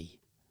ABC.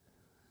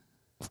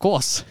 Of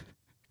course.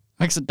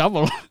 Makes it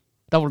double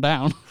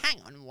down.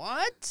 Hang on,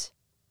 what?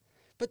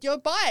 But your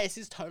bias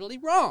is totally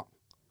wrong.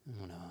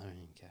 Oh no, I don't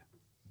even care.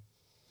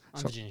 I'm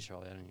So- Virginia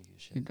Shirley, I don't give a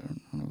shit.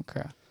 I don't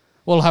care.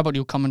 Well, how about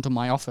you come into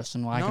my office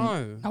and I No.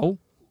 can... No?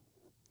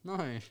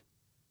 No.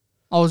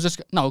 I was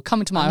just... No, come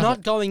into my I'm office.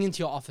 not going into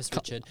your office,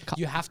 Richard. co-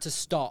 You have to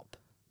stop.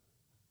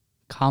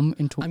 Come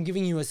into... I'm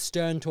giving you a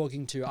stern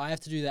talking to. I have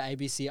to do the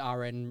ABC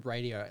RN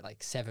radio at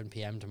like 7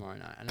 p.m. tomorrow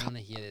night. I don't want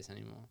to hear this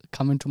anymore.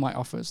 Come into my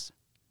office.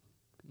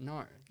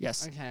 No.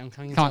 Yes. Okay, I'm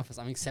coming into Come the on. office.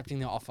 I'm accepting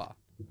the offer.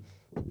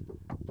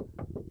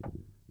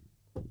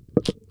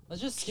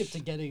 Let's just skip to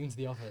getting into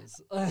the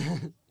office.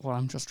 Well,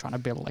 I'm just trying to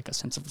build like a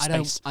sense of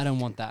space. I don't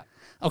want that.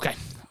 Okay.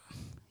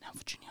 Now,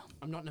 Virginia.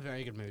 I'm not in a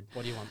very good mood.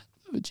 What do you want?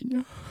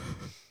 Virginia.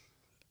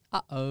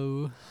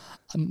 Uh-oh.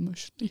 I'm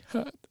emotionally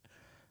hurt.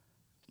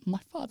 My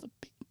father...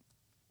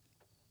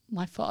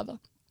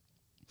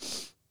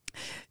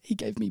 He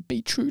gave me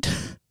beetroot.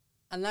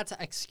 And that's an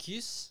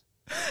excuse?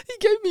 He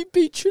gave me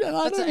beetroot and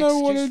I That's don't an know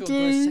what excuse to for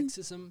gross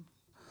do. sexism?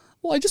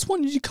 Well, I just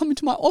wanted you to come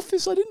into my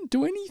office. I didn't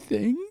do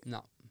anything.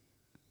 No.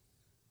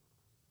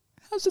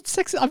 How's it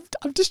sexy?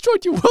 I've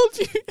destroyed your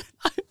worldview.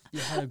 You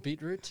had a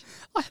beetroot?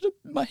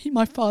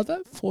 My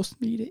father forced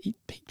me to eat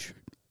beetroot.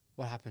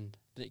 What happened?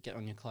 Did it get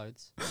on your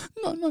clothes?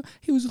 No.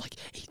 He was like,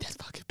 eat that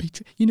fucking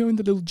beetroot. You know, in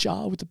the little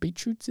jar with the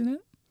beetroots in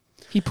it?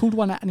 He pulled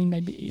one out and he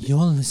made me eat it. You're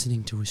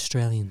listening to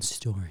Australian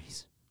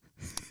Stories.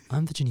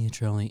 I'm Virginia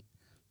Trolley,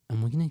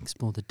 and we're going to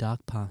explore the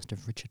dark past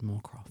of Richard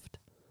Moorcroft.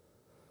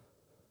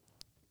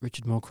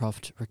 Richard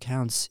Moorcroft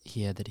recounts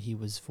here that he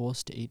was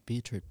forced to eat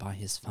beetroot by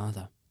his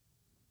father.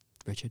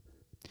 Richard?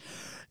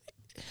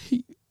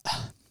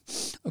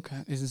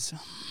 Okay, this is...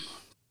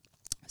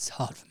 it's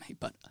hard for me,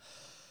 but...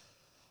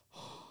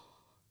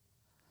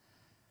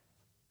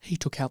 He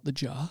took out the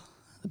jar,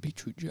 the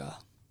beetroot jar,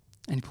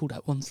 and he pulled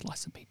out one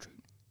slice of beetroot.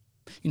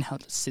 You know how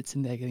it just sits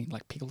in there getting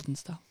like pickled and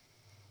stuff?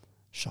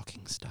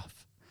 Shocking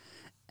stuff.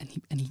 And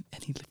he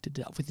lifted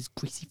it up with his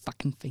greasy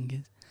fucking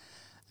fingers.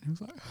 And he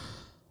was like,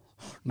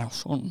 now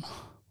son,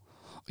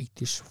 eat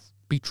this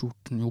beetroot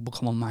and you'll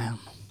become a man.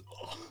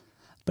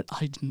 But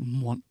I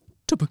didn't want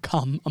to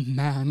become a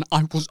man.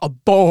 I was a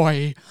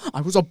boy.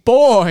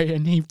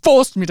 And he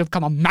forced me to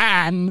become a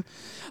man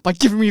by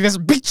giving me this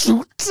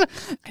beetroot.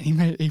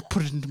 And he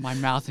put it into my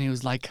mouth and he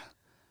was like,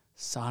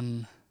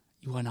 son,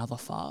 you are now the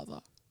father.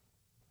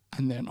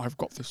 And then I've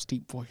got this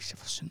deep voice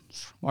ever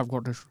since. I've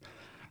got this...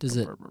 Does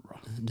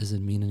it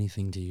mean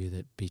anything to you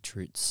that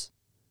beetroots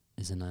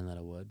is a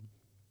 9-letter word.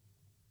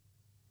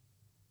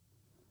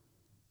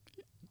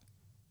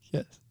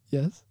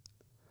 Yes.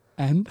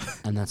 And?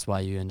 And that's why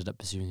you ended up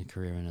pursuing a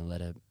career in a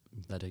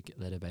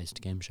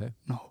letter-based game show.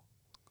 No.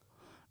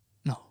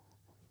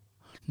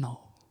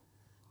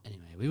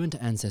 Anyway, we went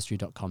to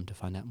Ancestry.com to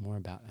find out more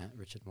about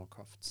Richard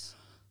Moorcroft's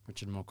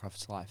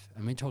life.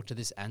 And we talked to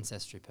this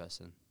Ancestry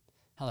person.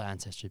 Hello,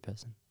 Ancestry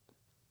person.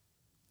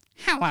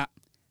 Hello.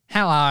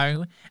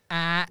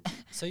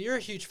 So you're a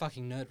huge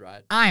fucking nerd,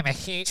 right? I'm a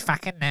huge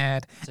fucking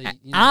nerd. So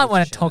I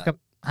want to talk about...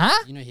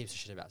 Huh? You know heaps of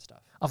shit about stuff.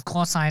 Of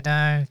course I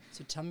do.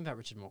 So tell me about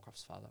Richard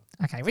Moorcroft's father.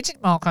 Okay,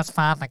 Richard Moorcroft's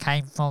father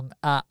came from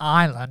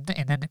Ireland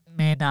in the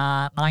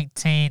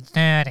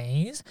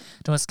mid-1930s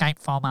to escape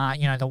from,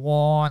 the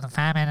war and the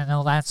famine and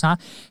all that stuff.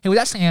 He was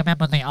actually a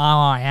member of the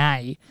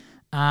IRA.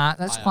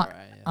 That's IRA, what...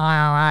 yeah.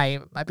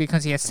 IRA,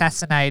 because he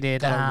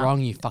assassinated... Got it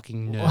wrong, you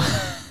fucking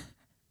nerd.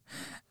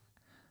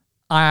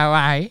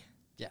 IRA.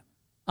 Yeah.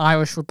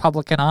 Irish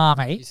Republican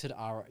Army. You said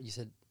IRA. You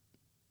said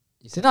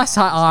Did I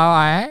say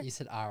IRA? You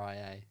said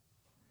RIA.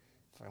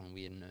 Fucking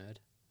weird nerd.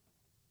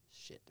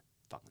 Shit.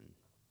 Fucking.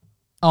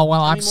 Oh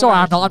well, Tell I'm me sorry. more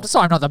I'm about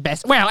not the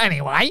best. Well,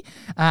 anyway,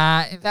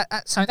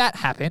 so that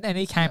happened, and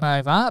he came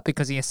over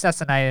because he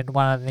assassinated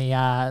one of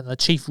the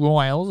chief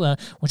royals,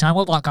 which I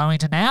will not go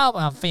into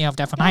now, fear of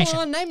defamation.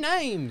 Come on, name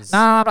names. No,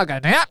 I'm not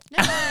going to do that.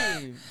 Name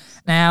names.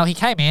 Now he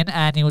came in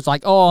and he was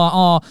like,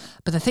 oh,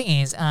 but the thing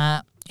is,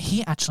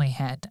 he actually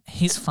had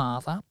his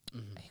father.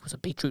 He was a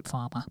beetroot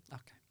farmer. Okay.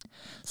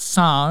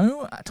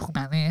 So talk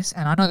about this,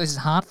 and I know this is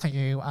hard for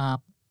you. I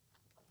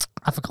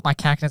forgot my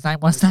character's name.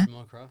 What's that?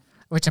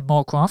 Richard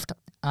Moorcroft.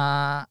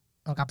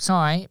 Look, I'm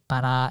sorry,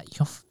 but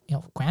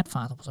your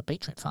grandfather was a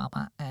beetroot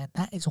farmer, and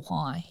that is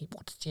why he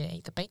wanted you to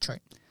eat the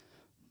beetroot.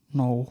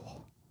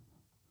 No,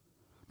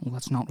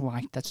 that's not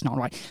right. That's not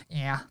right.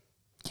 Yeah,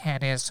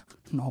 it is.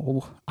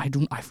 No, I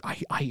don't. I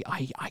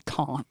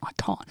can't.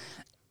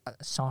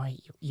 Sorry,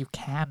 you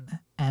can,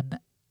 and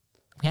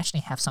we actually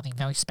have something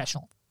very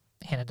special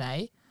here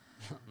today.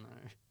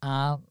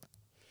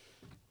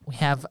 We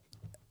have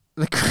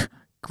the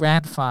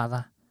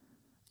grandfather,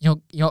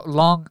 your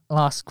long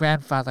lost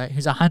grandfather,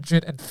 who's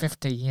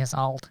 150 years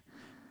old.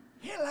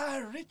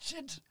 Hello,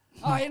 Richard.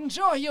 I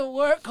enjoy your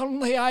work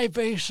on the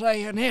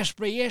ABC and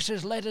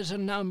SBS's Letters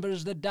and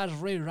Numbers that does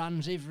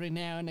reruns every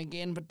now and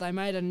again, but they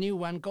made a new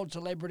one called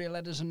Celebrity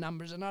Letters and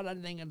Numbers, and I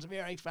don't think it's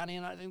very funny,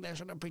 and I think they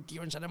should have picked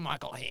you instead of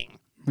Michael Hing.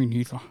 Me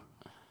neither.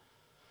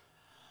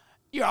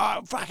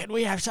 Yeah, fucking,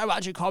 we have so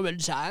much in common,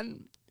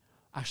 son.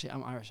 Actually,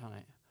 I'm Irish, aren't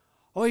I?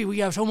 Oi, we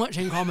have so much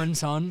in common,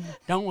 son,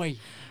 don't we?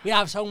 We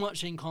have so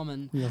much in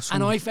common.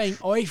 And I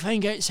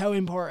think it's so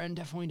important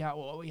to find out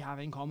what we have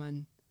in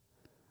common.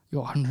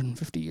 You're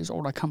 150 years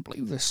old. I can't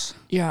believe this.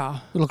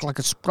 Yeah. You look like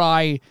a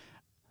spry,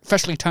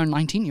 freshly turned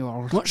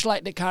 19-year-old. Much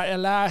like the character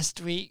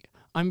last week,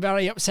 I'm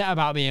very upset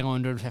about being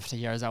 150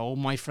 years old.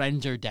 My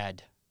friends are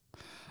dead.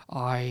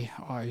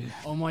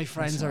 All my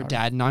friends are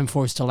dead, and I'm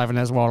forced to live in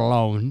this world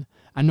alone.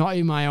 And not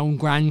even my own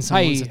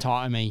grandson wants to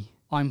talk to me.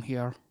 I'm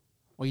here.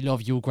 I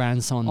love you,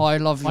 grandson. I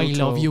love you I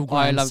too. love you,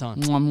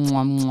 grandson. What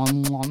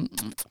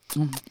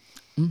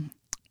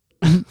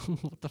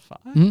the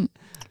fuck?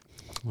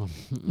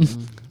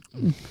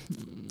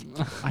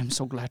 I'm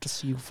so glad to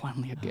see you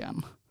finally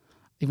again.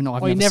 Even though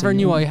I never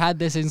knew I had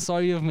this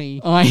inside of me.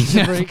 I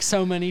to break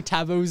so many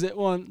taboos at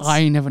once.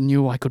 I never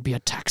knew I could be a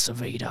tax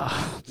evader.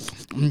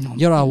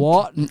 You're a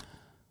what?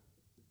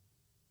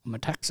 I'm a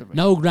tax evader.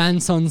 No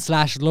grandson /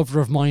 lover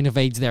of mine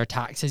evades their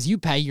taxes. You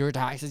pay your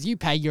taxes. You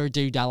pay your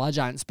due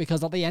diligence,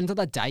 because at the end of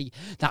the day,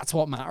 that's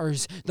what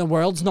matters. The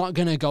world's not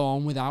going to go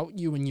on without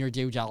you and your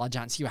due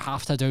diligence. You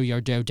have to do your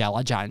due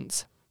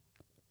diligence.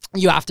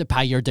 You have to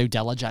pay your due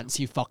diligence,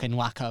 you fucking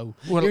wacko.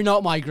 Well, you're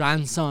not my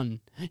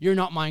grandson. You're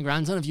not my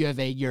grandson if you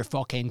evade your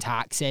fucking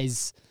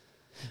taxes.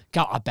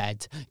 Go to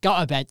bed. Go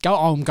to bed. Go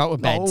home. Go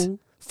to bed. No.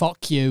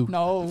 Fuck you.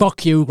 No.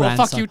 Fuck you, Well,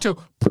 grandson. fuck you too.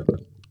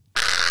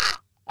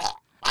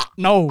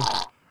 No.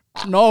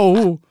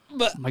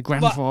 My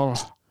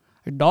grandfather.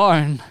 He's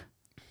dying.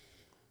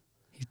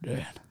 He's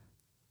dead.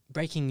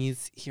 Breaking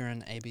news here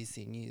on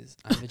ABC News.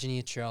 I'm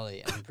Virginia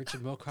Trioli, and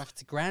Richard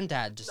Moorcroft's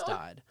granddad just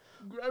died.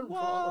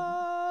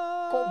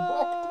 Grandfather, come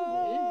back to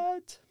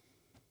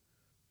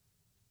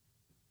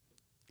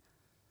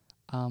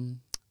me.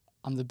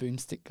 I'm the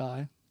boomstick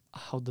guy. I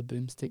hold the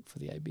boomstick for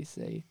the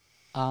ABC.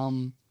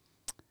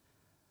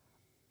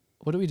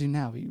 What do we do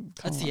now?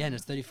 That's the end.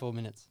 It's 34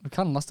 minutes. We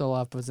kind of lost all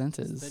our It's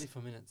presenters.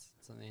 34 minutes.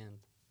 It's at the end.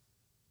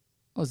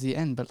 Oh, it's the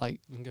end, but like,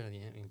 We can go to the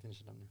end. We can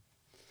finish it up now.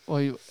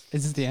 wait,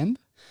 is this the end?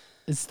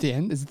 Is it the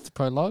end? Is it the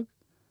prologue?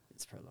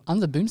 It's prologue. I'm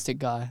the boomstick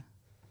guy.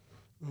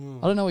 I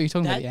don't know what you're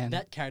talking about at the end.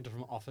 That character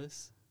from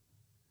Office,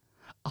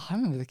 Oh, I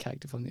remember the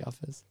character from The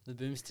Office. the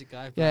boomstick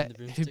guy. Yeah, the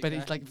boomstick but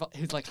guy.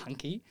 he's like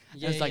hunky.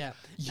 Yeah, it's like, yeah.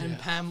 yeah. And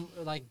Pam,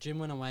 like Jim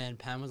went away, and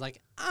Pam was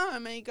like, "Oh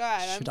my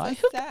god, Should I'm I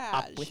so hook sad.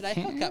 up with Should I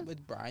hook him?" up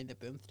with Brian, the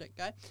boomstick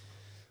guy?"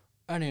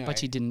 Anyway, But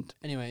she didn't.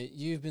 Anyway,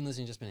 you've been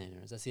listening to Just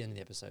Bananas. That's the end of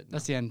the episode.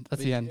 That's the end.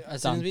 That's the end.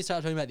 As soon as Done. we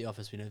start talking about The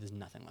Office, we know there's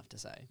nothing left to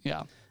say.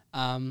 Yeah.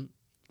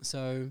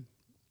 So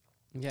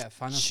Yeah,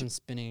 find us on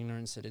Spinning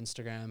Ignorance at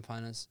Instagram.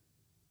 Find us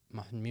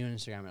my new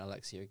Instagram at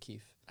Alexia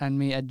O'Keefe. And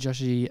me at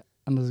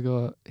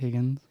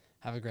Joshy_Higgins.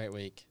 Have a great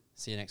week.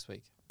 See you next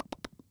week.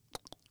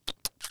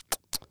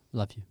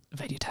 Love you.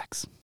 Video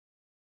tax.